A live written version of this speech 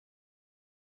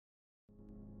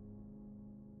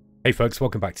Hey folks,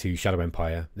 welcome back to Shadow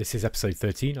Empire. This is episode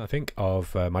 13, I think,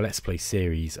 of my Let's Play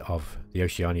series of the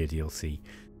Oceania DLC.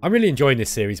 I'm really enjoying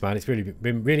this series, man. It's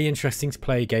been really interesting to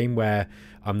play a game where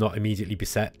I'm not immediately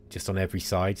beset just on every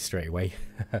side straight away.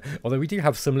 Although we do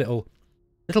have some little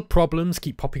problems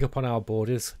keep popping up on our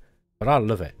borders, but I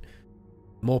love it.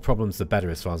 More problems the better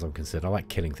as far as I'm concerned. I like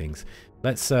killing things.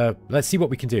 Let's see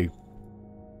what we can do.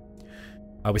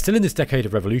 We're still in this decade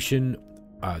of revolution.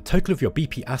 Total of your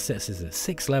BP assets is at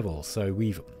 6 levels, so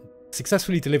we've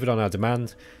successfully delivered on our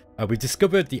demand. We've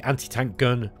discovered the anti-tank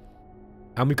gun,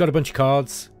 and we've got a bunch of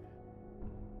cards.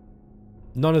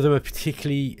 None of them are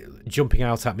particularly jumping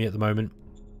out at me at the moment.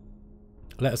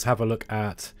 Let us have a look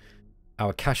at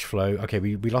our cash flow. Okay,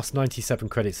 we lost 97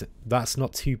 credits. That's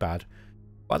not too bad,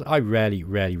 but I rarely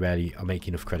make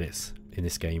enough credits in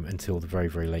this game until the very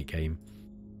late game.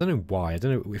 I don't know why. I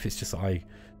don't know if it's just that I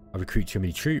recruit too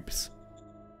many troops,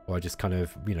 or I just kind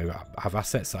of, you know, have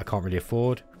assets that I can't really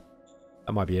afford.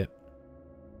 That might be it.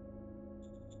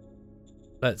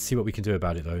 Let's see what we can do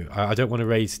about it, though. I don't want to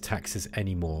raise taxes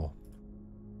anymore.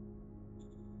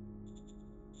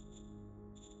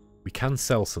 We can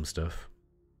sell some stuff.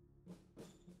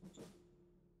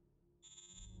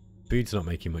 Food's not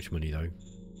making much money, though.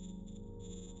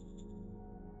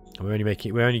 I want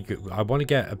to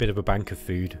get a bit of a bank of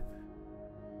food.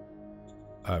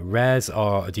 Rares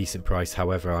are a decent price,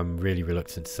 however, I'm really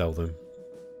reluctant to sell them.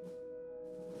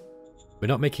 We're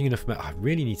not making enough metal. I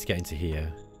really need to get into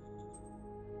here.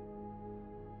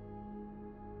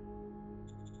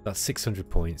 That's 600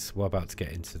 points. What about to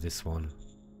get into this one?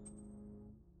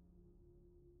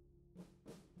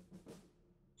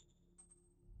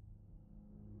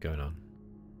 Going on.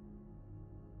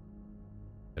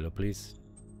 Hello, please.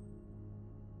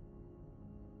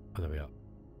 Oh, there we are.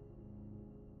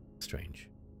 Strange.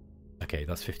 Okay,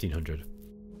 that's 1500.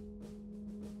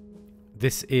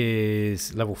 This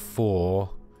is level 4.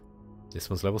 This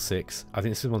one's level 6. I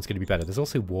think this one's going to be better. There's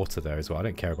also water there as well. I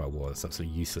don't care about water. It's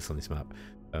absolutely useless on this map.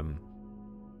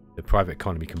 The private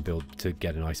economy can build to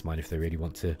get an ice mine if they really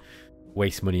want to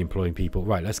waste money employing people.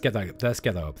 Right, let's get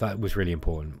that up. That was really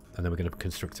important. And then we're going to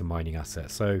construct a mining asset.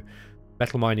 So,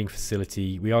 metal mining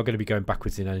facility. We are going to be going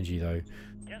backwards in energy, though.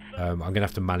 I'm going to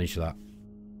have to manage that,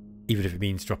 even if it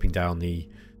means dropping down the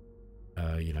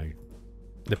you know,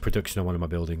 the production on one of my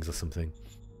buildings or something.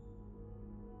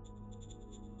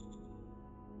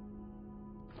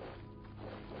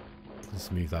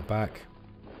 Let's move that back.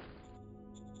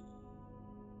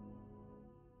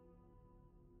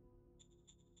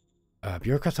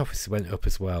 Bureaucrat office went up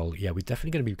as well. Yeah, we're definitely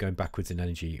going to be going backwards in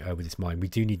energy with this mine. We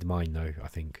do need the mine, though, I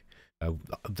think.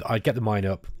 I'd get the mine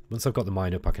up. Once I've got the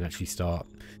mine up, I can actually start.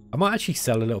 I might actually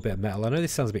sell a little bit of metal. I know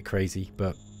this sounds a bit crazy,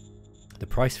 but the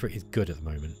price for it is good at the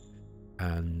moment.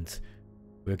 And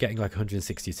we're getting like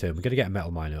 160 a turn. We're going to get a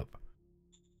metal mine up.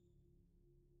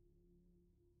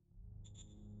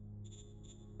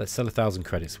 Let's sell 1,000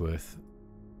 credits worth.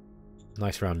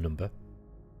 Nice round number.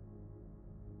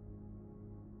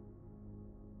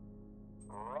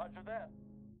 Roger that.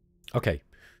 Okay.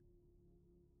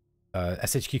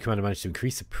 SHQ commander managed to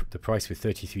increase the price with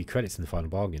 33 credits in the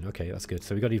final bargain. Okay, that's good.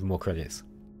 So we got even more credits.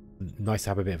 Nice to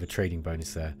have a bit of a trading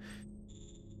bonus there.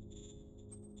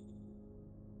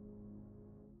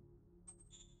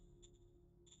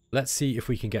 Let's see if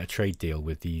we can get a trade deal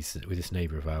with this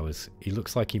neighbour of ours. He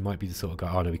looks like he might be the sort of guy.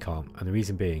 Oh no, we can't. And the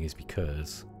reason being is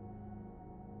because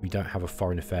we don't have a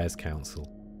foreign affairs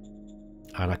council,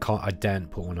 and I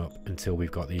daren't put one up until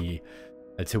we've got the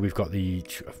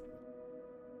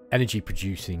energy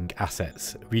producing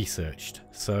assets researched.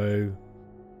 So,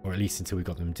 or at least until we've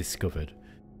got them discovered.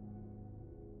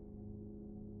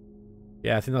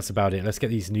 Yeah, I think that's about it. Let's get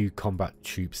these new combat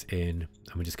troops in,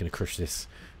 and we're just going to crush this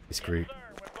group.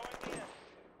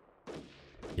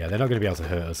 Yeah, they're not going to be able to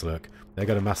hurt us, look. They've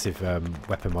got a massive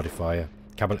weapon modifier.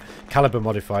 Caliber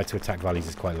modifier to attack values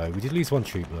is quite low. We did lose one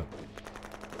troop, look.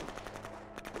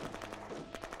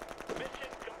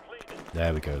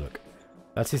 There we go, look.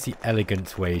 That is the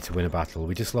elegant way to win a battle.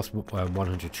 We just lost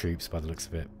 100 troops by the looks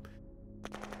of it.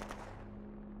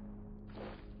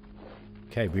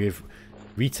 Okay, we've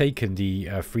retaken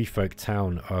the free folk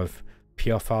town of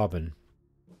Piarfarben.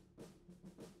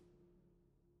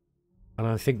 And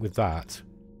I think with that,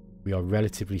 we are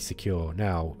relatively secure.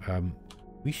 Now,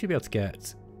 we should be able to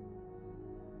get...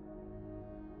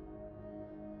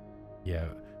 Yeah,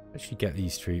 actually get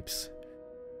these troops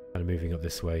kind of moving up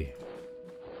this way.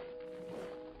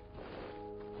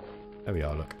 There we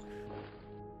are, look.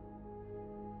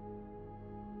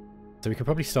 So we can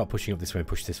probably start pushing up this way and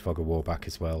push this fog of war back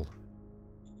as well.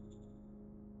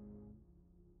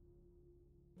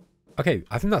 Okay,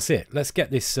 I think that's it. Let's get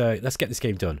this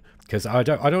game done, because I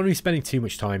don't want to be spending too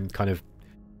much time kind of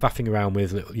faffing around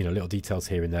with little details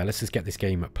here and there. Let's just get this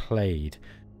game played.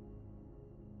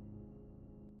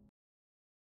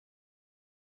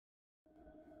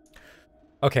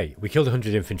 Okay, we killed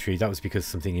 100 infantry. That was because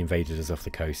something invaded us off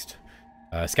the coast.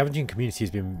 Scavenging community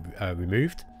has been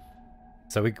removed,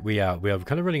 so we are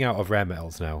kind of running out of rare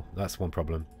metals now. That's one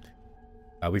problem.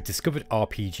 We've discovered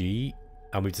RPG,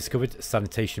 and we've discovered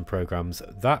sanitation programs.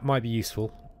 That might be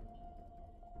useful.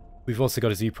 We've also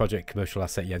got a zoo project commercial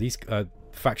asset. Yeah, these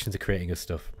factions are creating us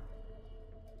stuff.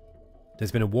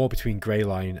 There's been a war between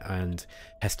Greyline and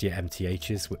Hestia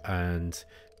MTHs, and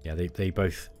yeah, they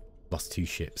both lost 2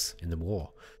 ships in the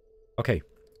war. Okay.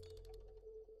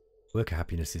 Worker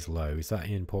happiness is low. Is that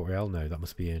in Port Royal? No, that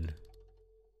must be in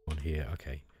on here.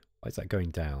 Okay. Why is that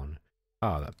going down?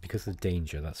 Ah, because of the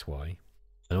danger, that's why.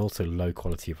 And also low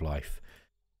quality of life.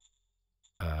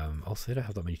 Also, they don't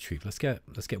have that many troops. Let's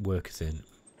get workers in.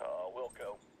 We'll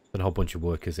go. Put a whole bunch of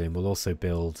workers in. We'll also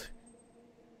build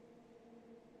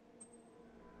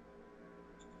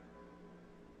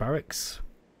barracks.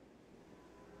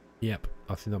 Yep,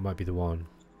 I think that might be the one.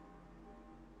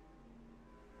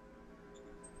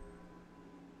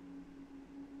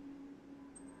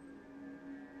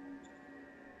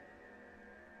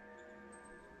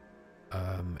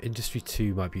 Industry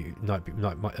 2 might be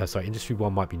sorry, Industry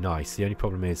 1 might be nice. The only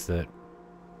problem is that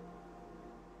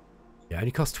it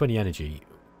only costs 20 energy,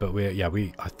 but I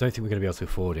don't think we're going to be able to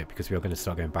afford it, because we are going to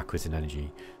start going backwards in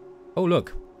energy. Oh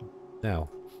look, now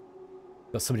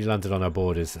got somebody landed on our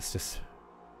borders. That's just,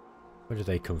 where did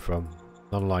they come from?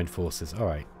 Non-aligned forces. All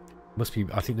right, must be.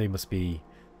 I think they must be.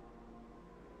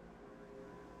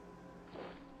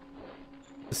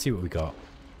 Let's see what we got.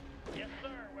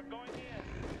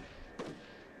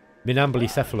 Minambly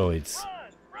cephaloids.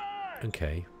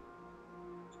 Okay.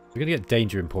 We're going to get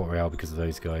danger in Port Royal because of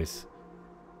those guys.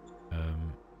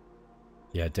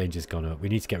 Yeah, danger's gone up. We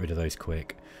need to get rid of those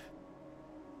quick.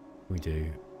 We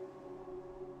do.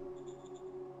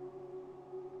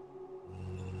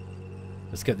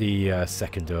 Let's get the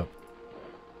second up.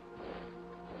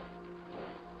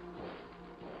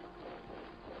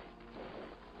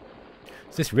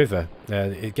 It's this river.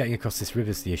 Getting across this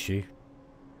river is the issue.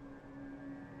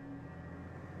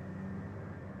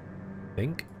 I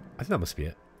think that must be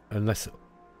it. Unless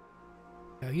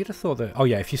you'd have thought that. Oh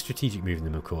yeah, if you're strategic moving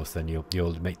them, of course, then you'll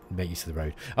make use of the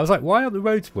road. I was like, why aren't the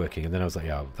roads working? And then I was like,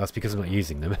 yeah, that's because I'm not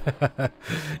using them.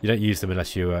 You don't use them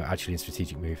unless you're actually in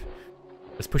strategic move.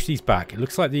 Let's push these back. It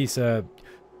looks like these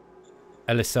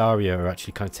Elisaria are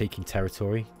actually kind of taking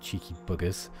territory. Cheeky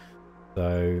buggers.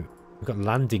 So we've got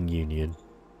Landing Union.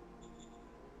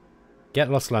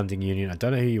 Get lost, Landing Union. I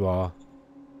don't know who you are.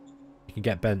 You can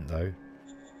get bent though.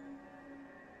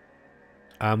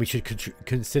 We should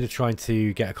consider trying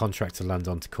to get a contract to land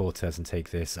onto Cortez and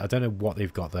take this. I don't know what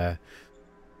they've got there.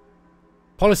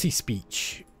 Policy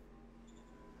speech.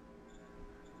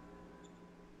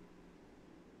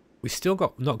 We've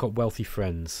still not got wealthy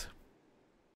friends.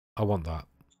 I want that.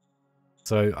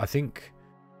 So I think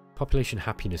population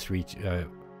happiness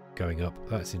going up.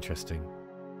 That's interesting.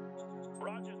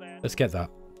 Let's get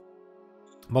that.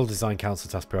 Model design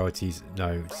council task priorities.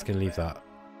 No, just going to leave that.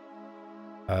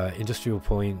 Industrial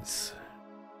points.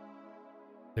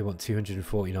 They want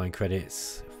 249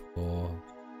 credits for.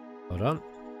 Hold on.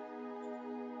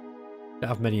 Don't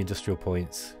have many industrial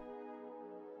points.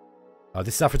 Oh,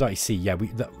 this is Aphrodite C. Yeah,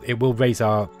 it will raise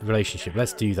our relationship.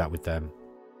 Let's do that with them.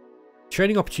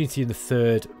 Training opportunity in the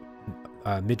 3rd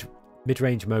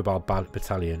mid-range mobile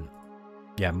battalion.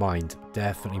 Yeah, mind.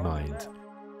 Definitely mind.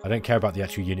 I don't care about the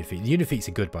actual unit feat. The unit feats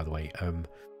are good, by the way.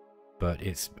 But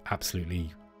it's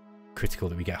absolutely critical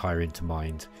that we get higher into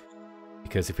mind,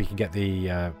 because if we can get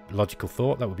the logical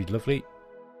thought, that would be lovely.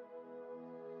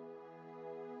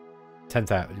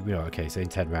 10,000. Okay, so in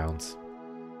 10 rounds.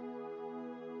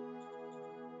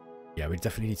 Yeah, we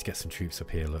definitely need to get some troops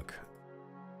up here. Look.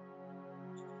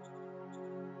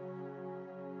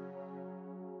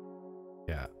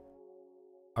 Yeah,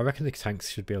 I reckon the tanks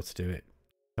should be able to do it.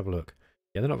 Have a look.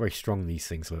 Yeah, they're not very strong, these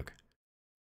things. Look.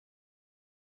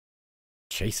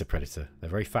 Chaser predator. They're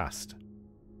very fast.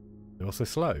 They're also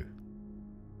slow.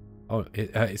 Oh,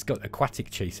 it's got aquatic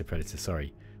chaser predator.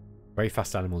 Sorry, very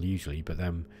fast animal usually, but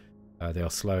then they are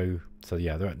slow. So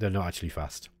yeah, they're not actually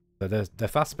fast. So they're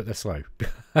fast, but they're slow.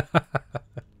 Not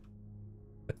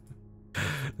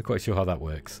quite sure how that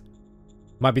works.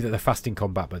 Might be that they're fast in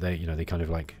combat, but they they kind of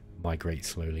like migrate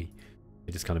slowly.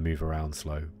 They just kind of move around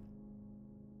slow.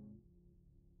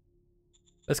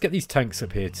 Let's get these tanks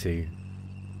up here too.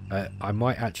 I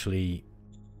might actually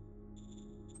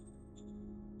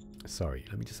Sorry,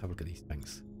 let me just have a look at these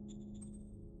tanks.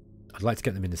 I'd like to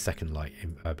get them in the second light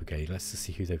brigade. Let's just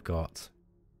see who they've got.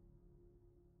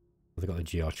 Well, they've got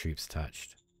the GR troops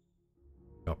attached.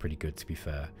 Not pretty good, to be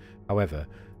fair. However,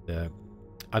 the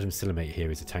Adam Sillamate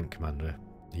here is a tank commander.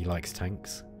 He likes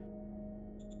tanks.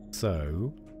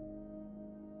 So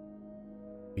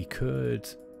we could...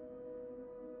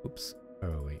 Oops,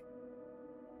 where are we?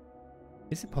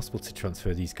 Is it possible to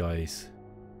transfer these guys?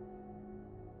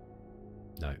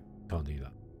 No, can't do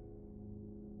that.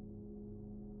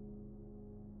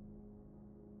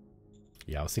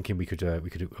 Yeah, I was thinking we could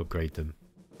upgrade them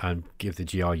and give the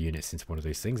GR units into one of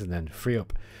those things, and then free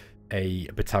up a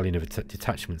battalion of a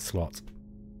detachment slot.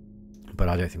 But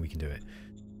I don't think we can do it.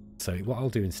 So what I'll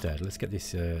do instead, let's get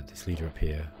this this leader up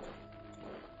here.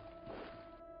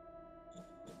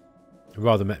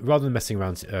 Rather than messing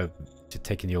around to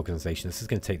taking the organisation, this is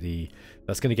going to take the...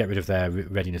 That's going to get rid of their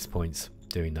readiness points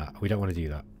doing that. We don't want to do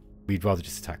that. We'd rather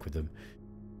just attack with them.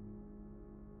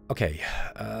 Okay,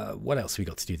 what else have we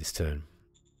got to do this turn?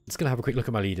 Just going to have a quick look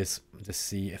at my leaders to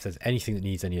see if there's anything that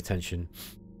needs any attention.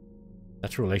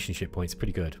 Natural relationship points,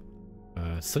 pretty good.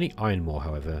 Sunny Ironmore,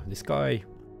 however, this guy,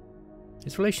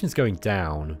 his relation's going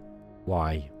down.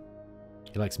 Why?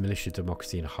 He likes militia,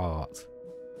 democracy, and heart.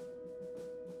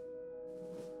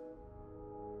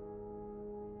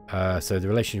 So the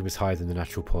relation was higher than the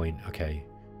natural point. Okay,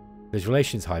 his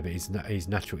relation's high, but he's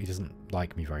natural. He doesn't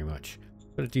like me very much.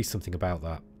 Got to do something about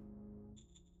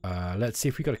that. Let's see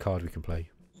if we got a card we can play.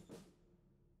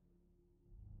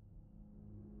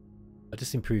 That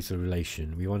just improves the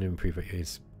relation. We want to improve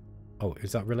it. Oh,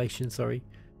 is that relation? Sorry.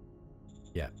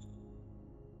 Yeah,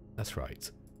 that's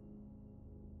right.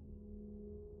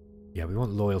 Yeah, we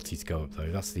want loyalty to go up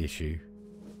though. That's the issue.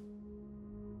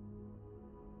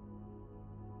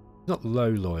 Not low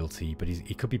loyalty, but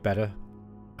he could be better,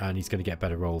 and he's going to get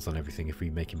better rolls on everything if we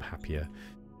make him happier.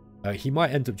 He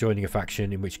might end up joining a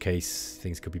faction, in which case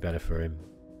things could be better for him.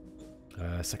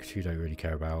 Secretary don't really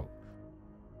care about.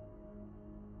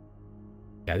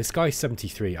 Yeah, this guy's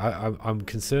 73. I'm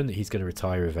concerned that he's going to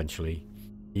retire eventually.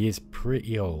 He is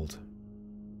pretty old.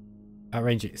 At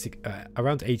range,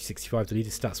 around age 65, the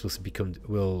leader's stats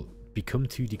will become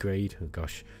to degrade. Oh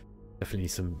gosh, definitely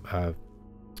some.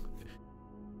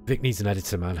 Vic needs an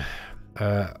editor, man,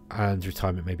 and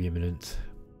retirement may be imminent.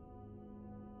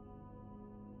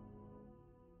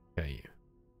 Okay.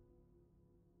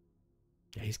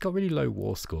 Yeah, he's got really low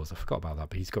war scores. I forgot about that,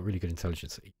 but he's got really good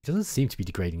intelligence. He doesn't seem to be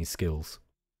degrading his skills.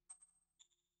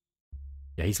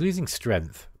 Yeah, he's losing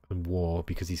strength and war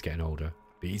because he's getting older,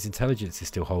 but his intelligence is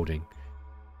still holding.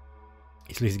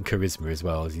 He's losing charisma as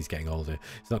well as he's getting older.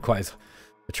 He's not quite as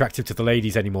attractive to the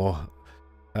ladies anymore.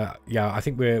 Yeah, I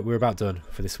think we're about done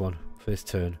for this one, for this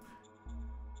turn.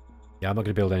 Yeah, I'm not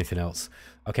going to build anything else.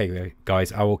 Okay,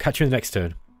 guys, I will catch you in the next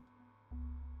turn.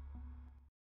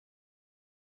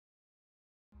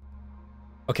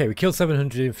 Okay, we killed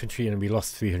 700 infantry and we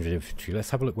lost 300 infantry. Let's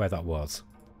have a look where that was.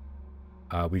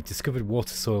 We've discovered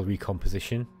water soil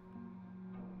recomposition.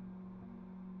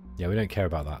 Yeah, we don't care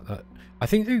about that. I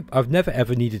think I've never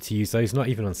ever needed to use those, not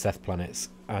even on Seth planets,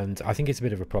 and I think it's a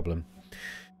bit of a problem.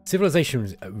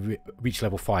 Civilization reached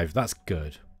level 5. That's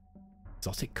good.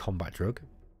 Exotic combat drug.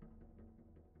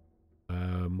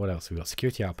 What else have we got?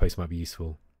 Security outpost might be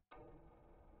useful.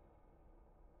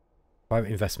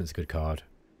 Private investment's a good card.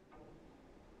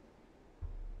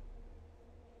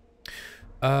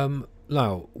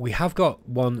 Now we have got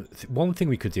one thing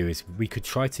we could do is we could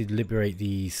try to liberate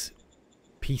these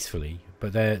peacefully,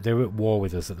 but they're at war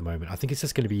with us at the moment. I think it's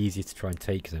just going to be easier to try and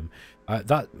take them.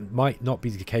 That might not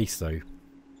be the case though.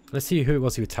 Let's see who it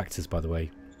was who attacked us, by the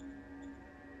way.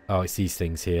 Oh, it's these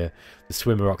things here. The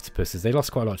swimmer octopuses. They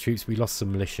lost quite a lot of troops. We lost some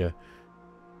militia.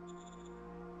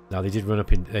 Now they did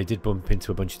bump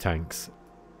into a bunch of tanks.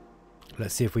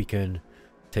 Let's see if we can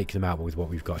take them out with what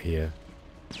we've got here.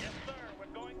 Yes, sir. We're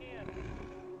going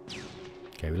in.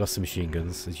 Okay, we lost some machine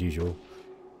guns as usual.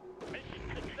 Mission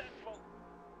successful.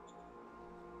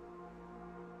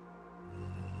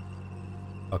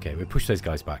 Okay, we'll push those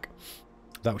guys back.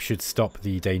 That should stop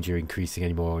the danger increasing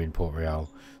anymore in Port Royal.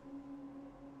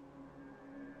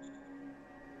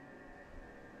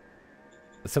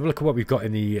 Let's have a look at what we've got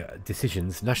in the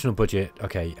decisions. National budget.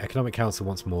 Okay, Economic Council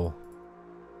wants more.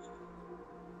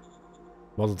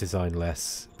 Model design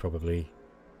less, probably.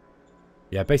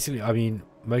 Yeah, basically, I mean,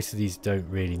 most of these don't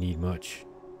really need much.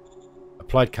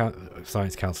 Applied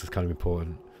Science Council is kind of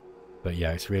important. But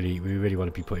yeah, it's really, we really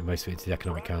want to be putting most of it into the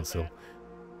Economic Council.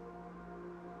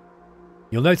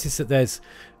 You'll notice that there's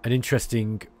an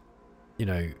interesting, you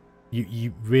know,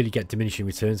 you really get diminishing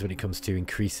returns when it comes to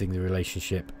increasing the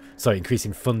relationship. Sorry,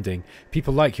 increasing funding.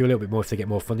 People like you a little bit more if they get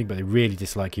more funding, but they really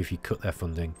dislike you if you cut their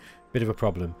funding. Bit of a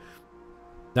problem.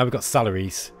 Now we've got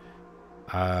salaries.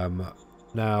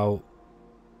 Now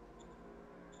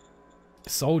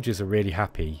soldiers are really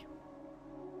happy.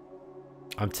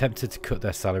 I'm tempted to cut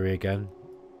their salary again.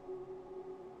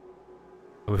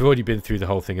 And we've already been through the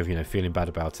whole thing of, you know, feeling bad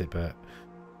about it, but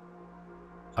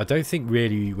I don't think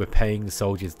really we're paying the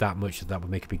soldiers that much that would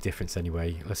make a big difference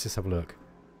anyway. Let's just have a look.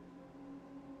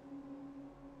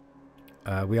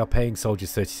 We are paying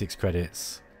soldiers 36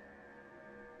 credits.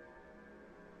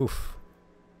 Oof.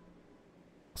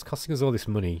 What's costing us all this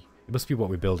money? It must be what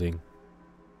we're building.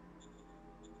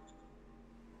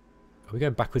 Are we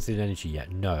going backwards in energy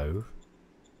yet? No.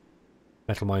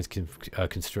 Metal mines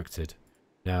constructed.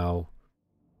 Now,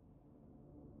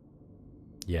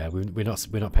 yeah, we're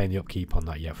not paying the upkeep on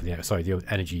that yet for the, sorry, the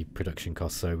energy production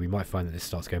costs. So we might find that this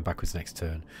starts going backwards next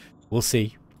turn. We'll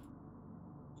see.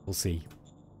 We'll see.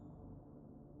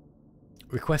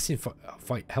 Requesting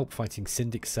help fighting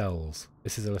Syndic cells.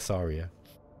 This is Oceania.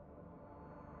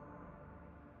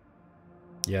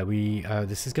 Yeah, we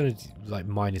this is going to like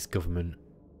minus government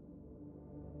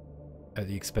at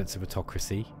the expense of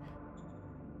autocracy,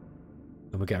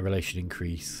 and we'll get a relation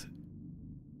increase.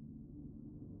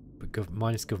 But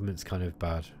minus government's kind of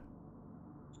bad,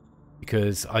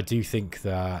 because I do think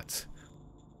that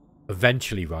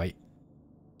eventually, right,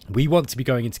 we want to be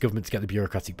going into government to get the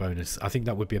bureaucratic bonus. I think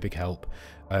that would be a big help.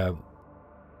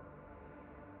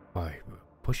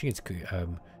 Pushing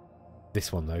into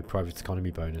this one though, private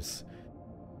economy bonus.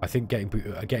 I think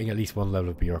getting at least one level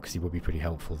of bureaucracy would be pretty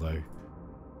helpful though.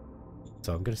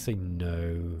 So I'm going to say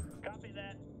no. Copy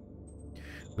that.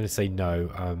 I'm going to say no.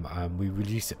 We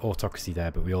reduce autocracy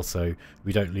there, but we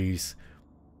don't lose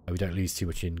too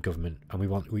much in government, and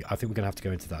I think we're going to have to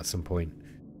go into that at some point.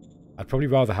 I'd probably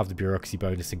rather have the bureaucracy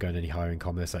bonus than going any higher in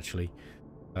commerce actually.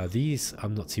 These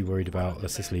I'm not too worried about.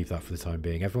 Let's just leave that for the time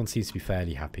being. Everyone seems to be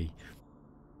fairly happy.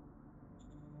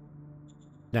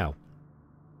 Now,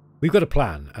 we've got a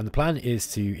plan, and the plan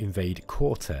is to invade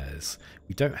Cortez.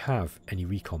 We don't have any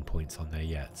recon points on there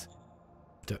yet.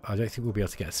 I don't think we'll be able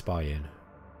to get a spy in.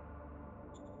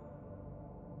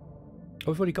 Oh,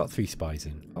 we've already got 3 spies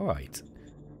in. Alright.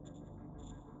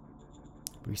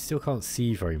 But we still can't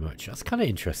see very much. That's kind of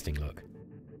interesting, look.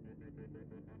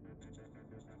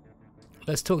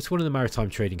 Let's talk to one of the maritime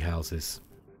trading houses.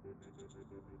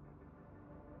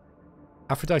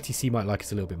 Aphrodite Sea might like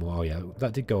us a little bit more. Oh yeah,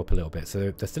 that did go up a little bit.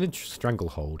 So they're still in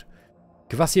Stranglehold.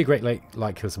 Cavassia Great Lake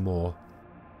like us more.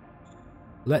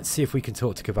 Let's see if we can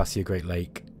talk to Cavassia Great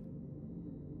Lake.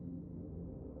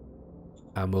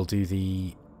 And we'll do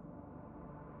the...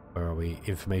 Where are we?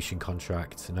 Information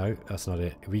contract. No, that's not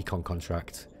it. Recon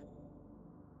contract.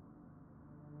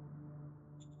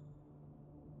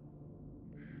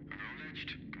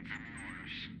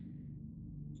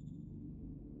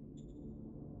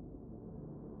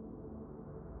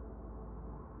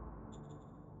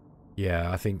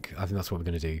 Yeah, I think that's what we're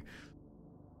going to do.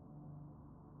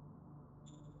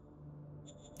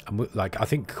 And I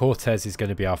think Cortez is going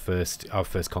to be our first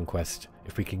conquest.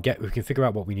 If we can figure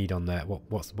out what we need on there,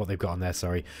 what they've got on there.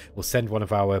 Sorry, we'll send one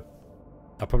of our.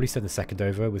 I'll probably send the second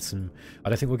over with some. I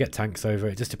don't think we'll get tanks over.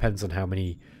 It just depends on how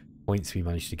many points we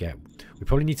manage to get. We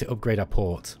probably need to upgrade our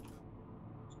port.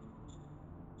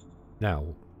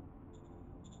 Now,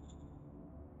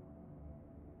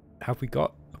 have we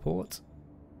got a port?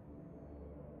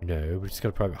 No, we've just got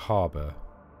a private harbour.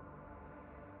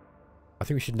 I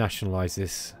think we should nationalise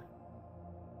this.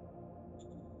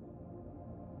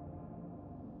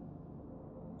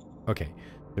 Okay,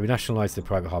 so we nationalised the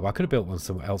private harbour. I could have built one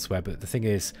somewhere elsewhere, but the thing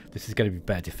is, this is going to be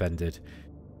better defended.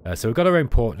 So we've got our own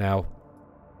port now.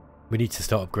 We need to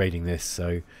start upgrading this,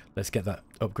 so let's get that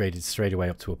upgraded straight away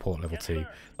up to a port level 2.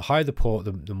 The higher the port,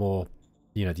 the more,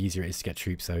 you know, the easier it is to get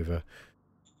troops over.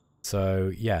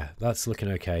 So yeah, that's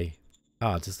looking okay.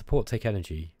 Ah, does the port take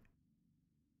energy?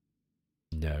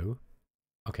 No.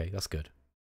 Okay, that's good.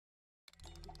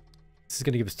 This is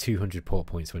going to give us 200 port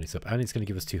points when it's up, and it's going to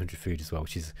give us 200 food as well,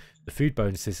 which is the food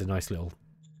bonus is a nice little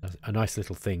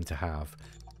thing to have.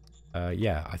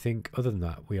 Yeah, I think other than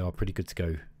that, we are pretty good to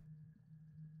go.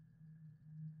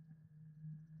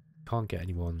 Can't get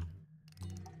anyone.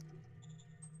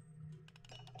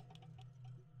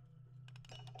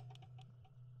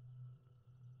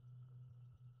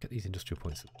 Get these industrial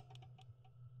points.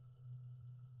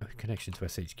 Oh, connection to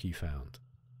SHQ found.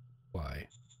 Why?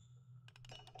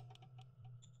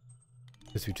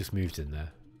 Because we've just moved in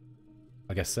there.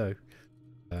 I guess so.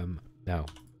 Now,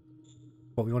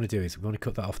 what we want to do is we want to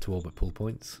cut that off to all but pull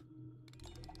points.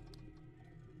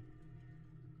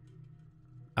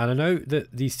 And I know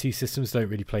that these two systems don't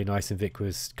really play nice, and Vic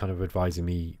was kind of advising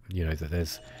me, you know,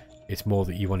 that it's more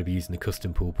that you want to be using the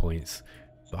custom pool points.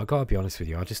 But I gotta be honest with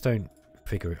you, I just don't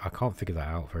figure it. I can't figure that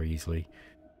out very easily.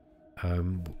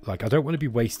 Like, I don't want to be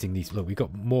wasting these. Look, we've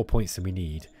got more points than we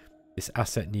need. This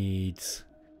asset needs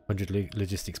 100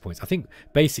 logistics points. I think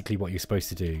basically what you're supposed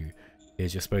to do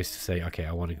is you're supposed to say, okay,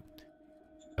 I want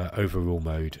to overrule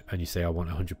mode, and you say I want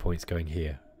 100 points going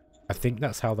here. I think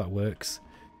that's how that works.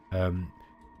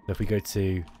 If we go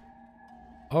to,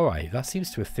 all right, that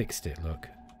seems to have fixed it. Look.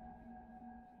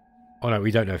 Oh no,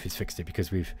 we don't know if it's fixed it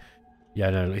because we've. Yeah,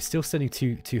 no, it's still sending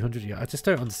 200. I just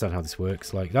don't understand how this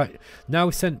works. Like that. Now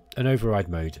we sent an override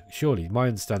mode. Surely, my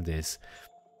understanding is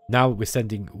now we're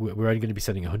only going to be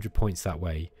sending 100 points that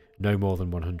way, no more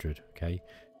than 100. Okay,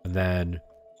 and then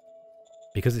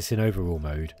because it's in overrule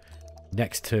mode,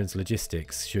 next turn's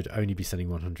logistics should only be sending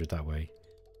 100 that way.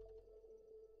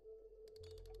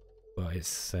 But it's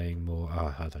saying more.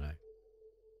 I don't know.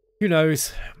 Who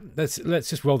knows? Let's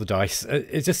just roll the dice.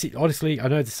 It just honestly, I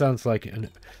know this sounds like it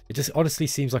just honestly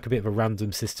seems like a bit of a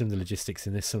random system, the logistics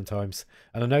in this sometimes,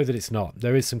 and I know that it's not.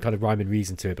 There is some kind of rhyme and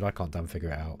reason to it, but I can't damn figure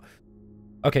it out.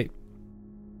 Okay.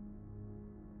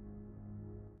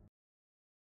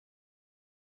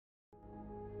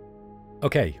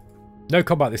 Okay. No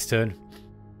combat this turn.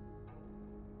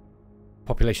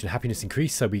 Population happiness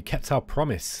increased, so we kept our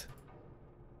promise,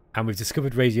 and we've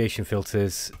discovered radiation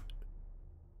filters.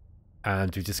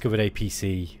 And we've discovered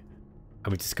APC,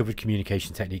 and we've discovered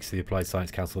communication techniques for the Applied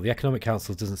Science Council. The Economic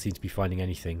Council doesn't seem to be finding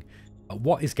anything.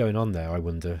 What is going on there, I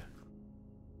wonder?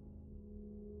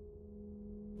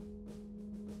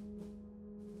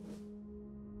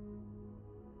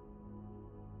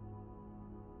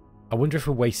 I wonder if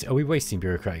are we wasting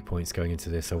bureaucratic points going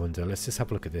into this? I wonder. Let's just have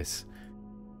a look at this.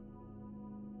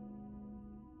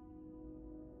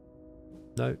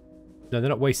 No, they're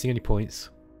not wasting any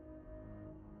points.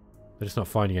 They're just not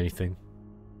finding anything.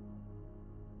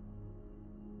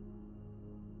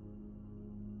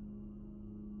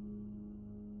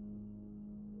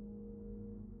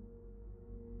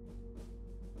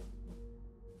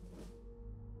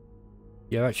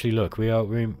 Yeah, actually, look,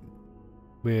 we're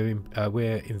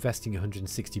investing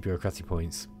 160 bureaucratic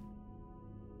points,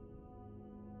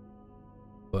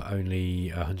 but only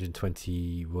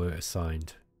 120 were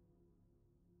assigned.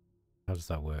 How does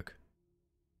that work?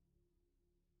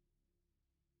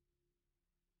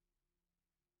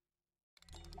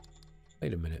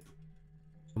 Wait a minute.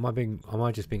 Am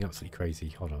I just being absolutely crazy?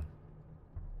 Hold on.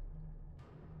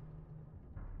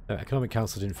 No, Economic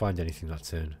Council didn't find anything that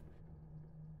turn.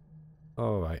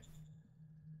 Alright.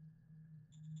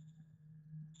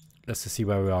 Let's just see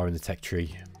where we are in the tech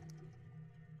tree.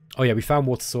 Oh yeah, we found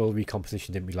water soil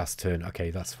recomposition, didn't we, last turn?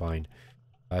 Okay, that's fine.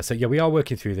 So yeah, we are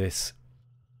working through this.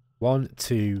 1,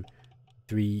 2,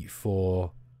 3,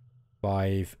 4,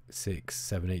 5, 6,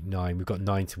 7, 8, 9. We've got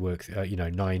 9 to work. You know,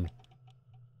 9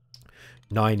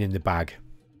 in the bag.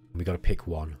 We got to pick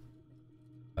 1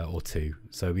 or 2.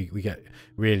 So we get,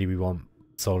 really we want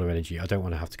solar energy. I don't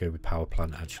want to have to go with power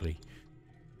plant actually.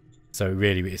 So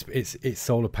really it's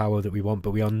solar power that we want,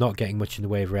 but we are not getting much in the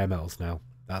way of rare metals now.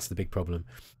 That's the big problem.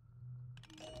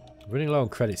 Running low on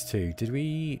credits too. Did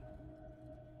we?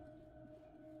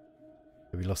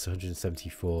 We lost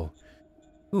 174.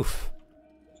 Oof.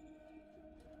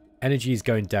 Energy is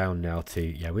going down now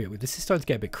too. Yeah, this is starting to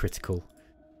get a bit critical.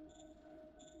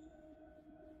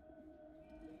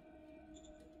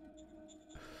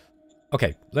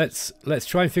 Okay, let's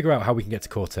try and figure out how we can get to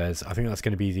Cortez. I think that's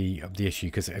going to be the issue,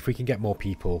 because if we can get more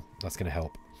people, that's going to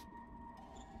help.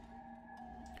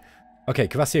 Okay,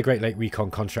 Cavassia Great Lake Recon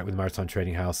contract with the Maritime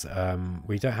Trading House.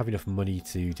 We don't have enough money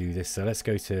to do this, so let's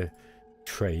go to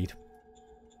trade.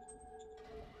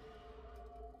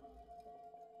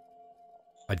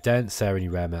 I daren't sell any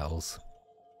rare metals.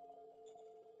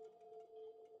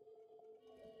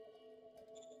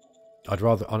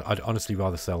 I'd honestly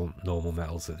rather sell normal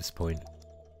metals at this point.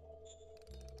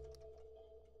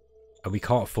 And we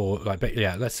can't afford, like, but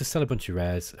yeah, let's just sell a bunch of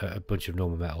rares, a bunch of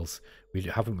normal metals. We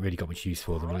haven't really got much use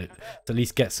for them. Let's at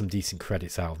least get some decent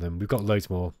credits out of them. We've got loads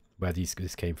more where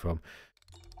this came from.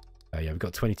 Yeah, we've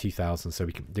got 22,000, so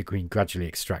we can gradually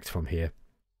extract from here.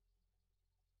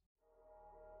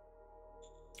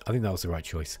 I think that was the right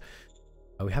choice.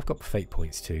 Oh, we have got fate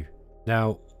points too.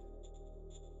 Now,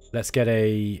 let's get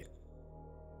a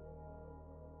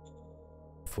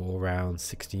 4 rounds,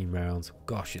 16 rounds.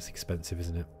 Gosh, it's expensive,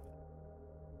 isn't it?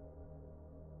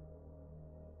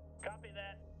 Copy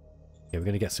that. Yeah, we're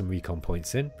going to get some recon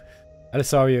points in.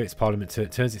 Elisaria, its parliament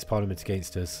turns its parliament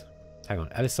against us. Hang on.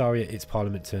 Elisaria, its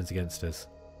parliament turns against us.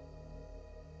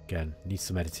 Again, needs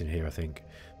some editing here, I think.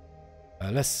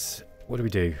 What do we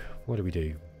do? What do we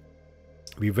do?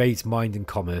 We raise mind and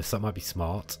commerce. That might be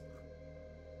smart.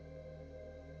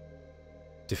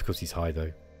 Difficulty's high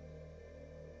though.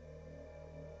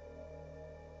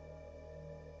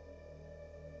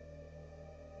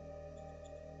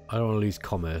 I don't want to lose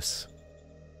commerce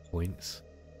points.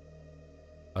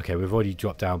 Okay, we've already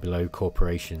dropped down below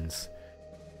corporations.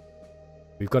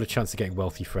 We've got a chance of getting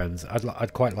wealthy friends.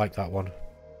 I'd quite like that one.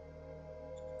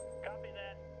 Copy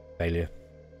that. Failure.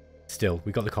 Still,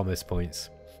 we got the commerce points.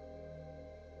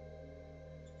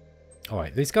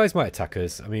 Alright, these guys might attack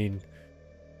us. I mean,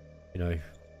 you know,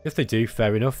 if they do,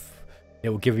 fair enough. It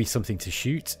will give me something to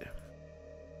shoot.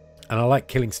 And I like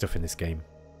killing stuff in this game.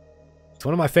 It's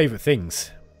one of my favourite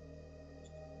things.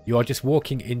 You are just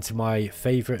walking into my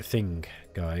favourite thing,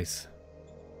 guys.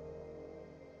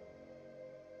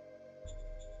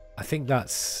 I think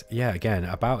that's, yeah, again,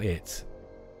 about it.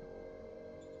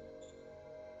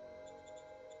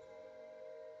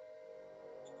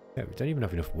 Yeah, we don't even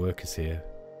have enough workers here.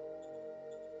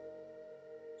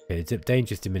 Okay, the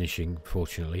danger's diminishing,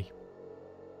 fortunately.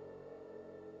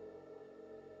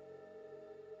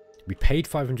 We paid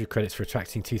 500 credits for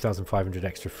attracting 2,500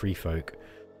 extra free folk.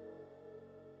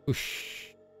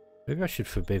 Oosh. Maybe I should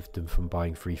forbid them from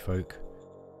buying free folk.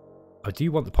 I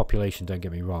do want the population, don't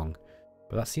get me wrong.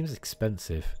 But that seems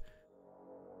expensive.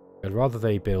 I'd rather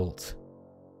they built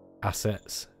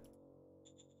assets.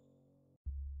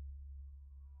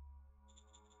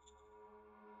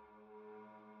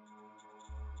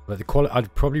 Like the quality,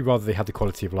 I'd probably rather they had the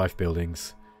quality of life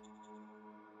buildings.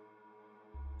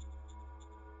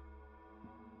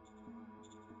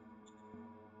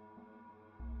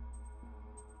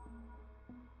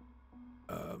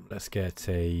 Let's get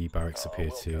a barracks up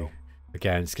here too.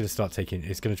 Again, it's going to start taking,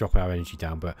 it's going to drop our energy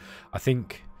down, but I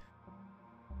think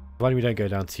providing we don't go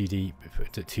down too deep,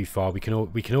 too far, we can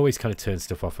always kind of turn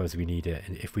stuff off as we need it,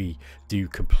 and if we do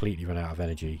completely run out of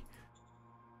energy.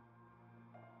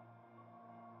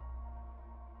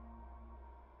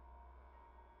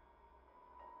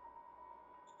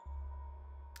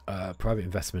 Private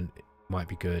investment might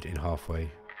be good in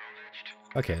halfway.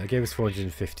 Okay, that gave us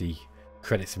 450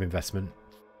 credits of investment.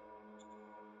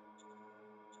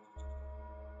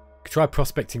 Could try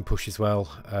prospecting push as well.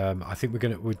 I think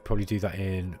we'd probably do that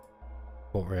in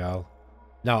Port Royal.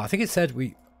 No, I think it said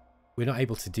we're not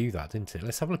able to do that, didn't it?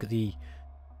 Let's have a look at the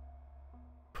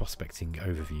prospecting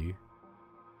overview.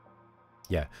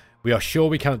 Yeah, we are sure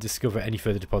we can't discover any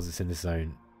further deposits in this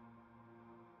zone.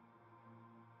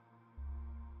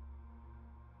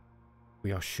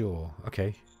 We are sure.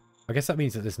 Okay. I guess that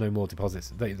means that there's no more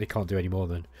deposits. They can't do any more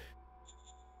then.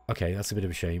 Okay, that's a bit of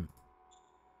a shame.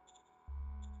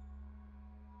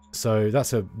 So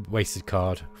that's a wasted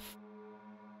card.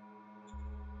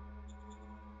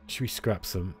 Should we scrap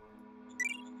some?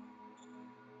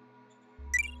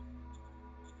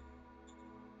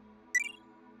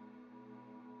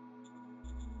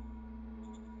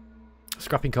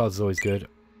 Scrapping cards is always good.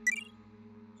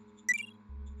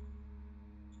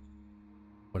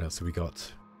 What else have we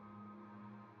got?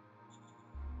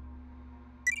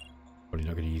 Probably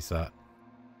not going to use that.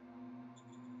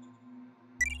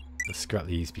 Let's scrap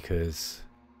these because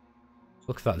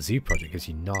look at that zoo project, gives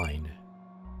you 9.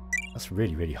 That's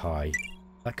really, really high.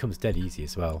 That comes dead easy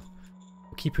as well.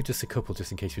 We'll keep it just a couple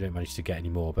just in case we don't manage to get any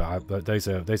more, but those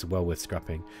are well worth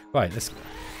scrapping. Right, let's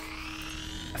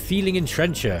a feeling in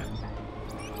Trencher.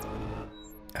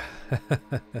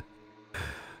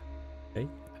 Okay,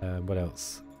 what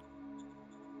else?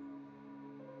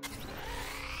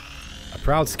 A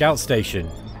proud scout station.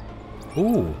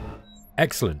 Ooh,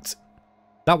 excellent.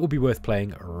 That will be worth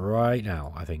playing right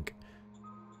now, I think.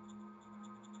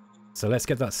 So let's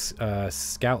get that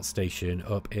scout station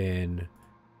up in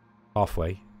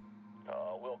halfway.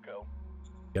 We'll go.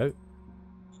 Go.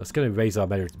 That's going to raise our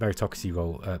meritocracy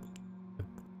roll.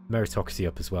 Meritocracy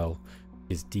up as well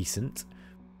is decent.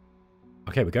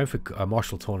 Okay, we're going for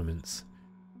martial tournaments.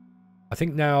 I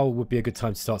think now would be a good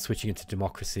time to start switching into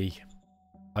democracy.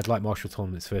 I'd like martial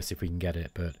tournaments first if we can get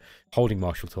it, but holding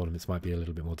martial tournaments might be a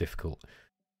little bit more difficult.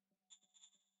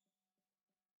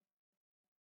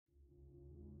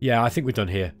 Yeah, I think we're done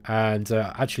here. And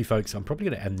actually, folks, I'm probably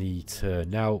going to end the turn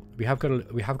now. We have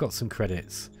got some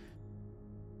credits.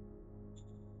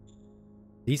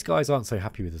 These guys aren't so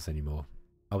happy with us anymore.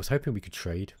 I was hoping we could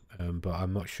trade, but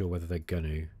I'm not sure whether they're going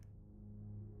to.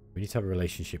 We need to have a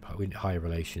relationship, higher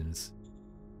relations.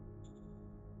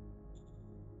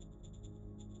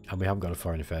 And we haven't got a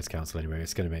Foreign Affairs Council anyway.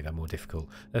 It's going to make that more difficult.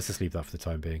 Let's just leave that for the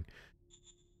time being.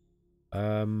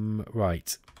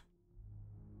 Right.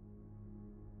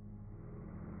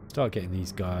 Start getting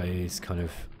these guys kind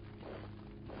of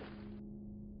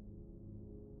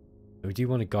We do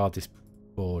want to guard this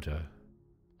border.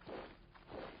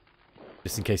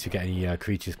 Just in case we get any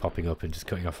creatures popping up and just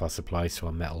cutting off our supplies to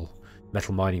our metal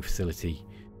mining facility.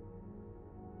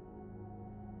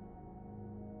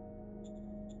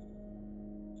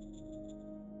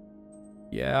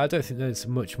 Yeah, I don't think there's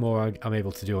much more I'm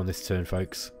able to do on this turn,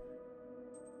 folks.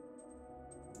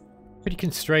 Pretty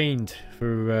constrained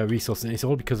for resources, and it's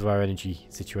all because of our energy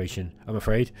situation, I'm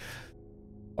afraid.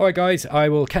 Alright guys, I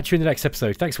will catch you in the next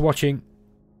episode. Thanks for watching.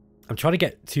 I'm trying to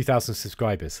get 2,000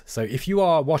 subscribers, so if you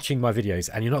are watching my videos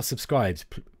and you're not subscribed,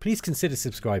 please consider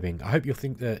subscribing. I hope you'll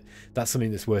think that that's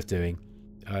something that's worth doing.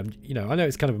 You know, I know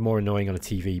it's kind of more annoying on a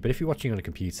TV, but if you're watching on a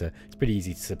computer, it's pretty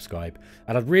easy to subscribe.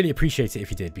 And I'd really appreciate it if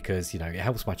you did, because, you know, it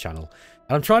helps my channel.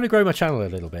 And I'm trying to grow my channel a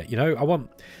little bit, you know.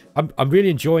 I'm really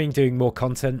enjoying doing more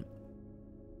content.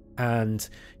 And,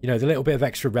 you know, the little bit of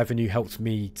extra revenue helps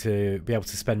me to be able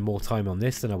to spend more time on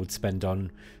this than I would spend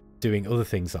on doing other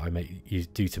things that I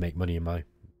do to make money in my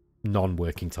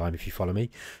non-working time, if you follow me,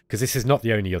 because this is not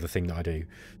the only other thing that I do.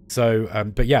 So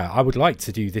but yeah, I would like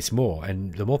to do this more,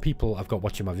 and the more people I've got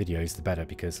watching my videos, the better,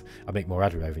 because I make more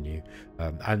ad revenue,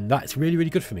 and that's really, really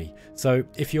good for me. So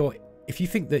if you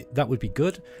think that would be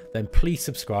good, then please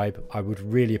subscribe. I would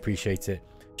really appreciate it.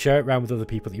 Share it around with other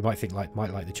people that you might think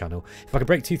might like the channel. If I can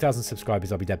break 2,000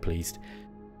 subscribers, I'll be dead pleased.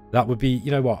 That would be, you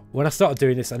know what, when I started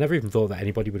doing this, I never even thought that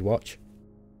anybody would watch.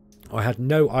 I had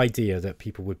no idea that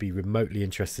people would be remotely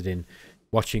interested in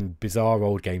watching bizarre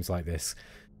old games like this.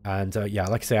 And yeah,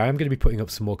 like I say, I am going to be putting up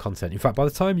some more content. In fact, by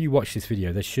the time you watch this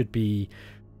video, there should be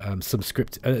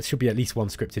there should be at least one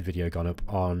scripted video gone up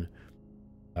on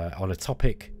a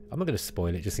topic. I'm not going to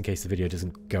spoil it just in case the video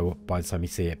doesn't go up by the time you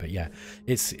see it. But yeah,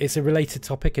 it's a related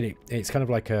topic, and it's kind of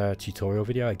like a tutorial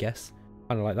video, I guess.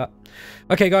 Kind of like that.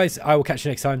 Okay, guys, I will catch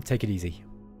you next time. Take it easy.